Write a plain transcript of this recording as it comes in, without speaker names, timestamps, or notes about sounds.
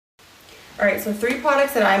All right, so 3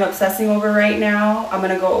 products that I'm obsessing over right now. I'm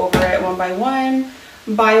gonna go over it one by one.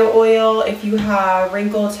 Bio oil, if you have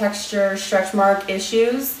wrinkle, texture, stretch mark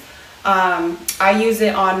issues, I use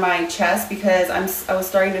it on my chest because I was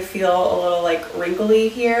starting to feel a little like wrinkly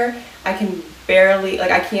here. I can barely, like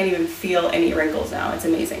I can't even feel any wrinkles now. It's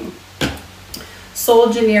amazing.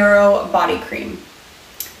 Sol Janeiro body cream.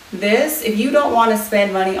 This, if you don't want to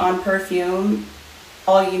spend money on perfume,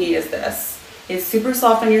 all you need is this. It's super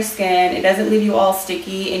soft on your skin. It doesn't leave you all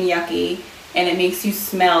sticky and yucky, and it makes you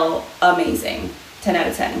smell amazing. 10 out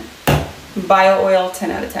of 10. Bio oil,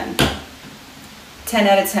 10 out of 10. 10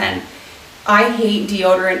 out of 10. I hate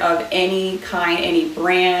deodorant of any kind, any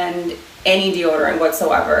brand, any deodorant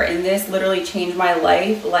whatsoever. And this literally changed my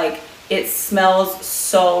life. Like, it smells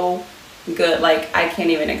so good. Like, I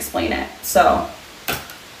can't even explain it. So,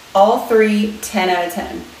 all 3, 10 out of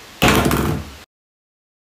 10.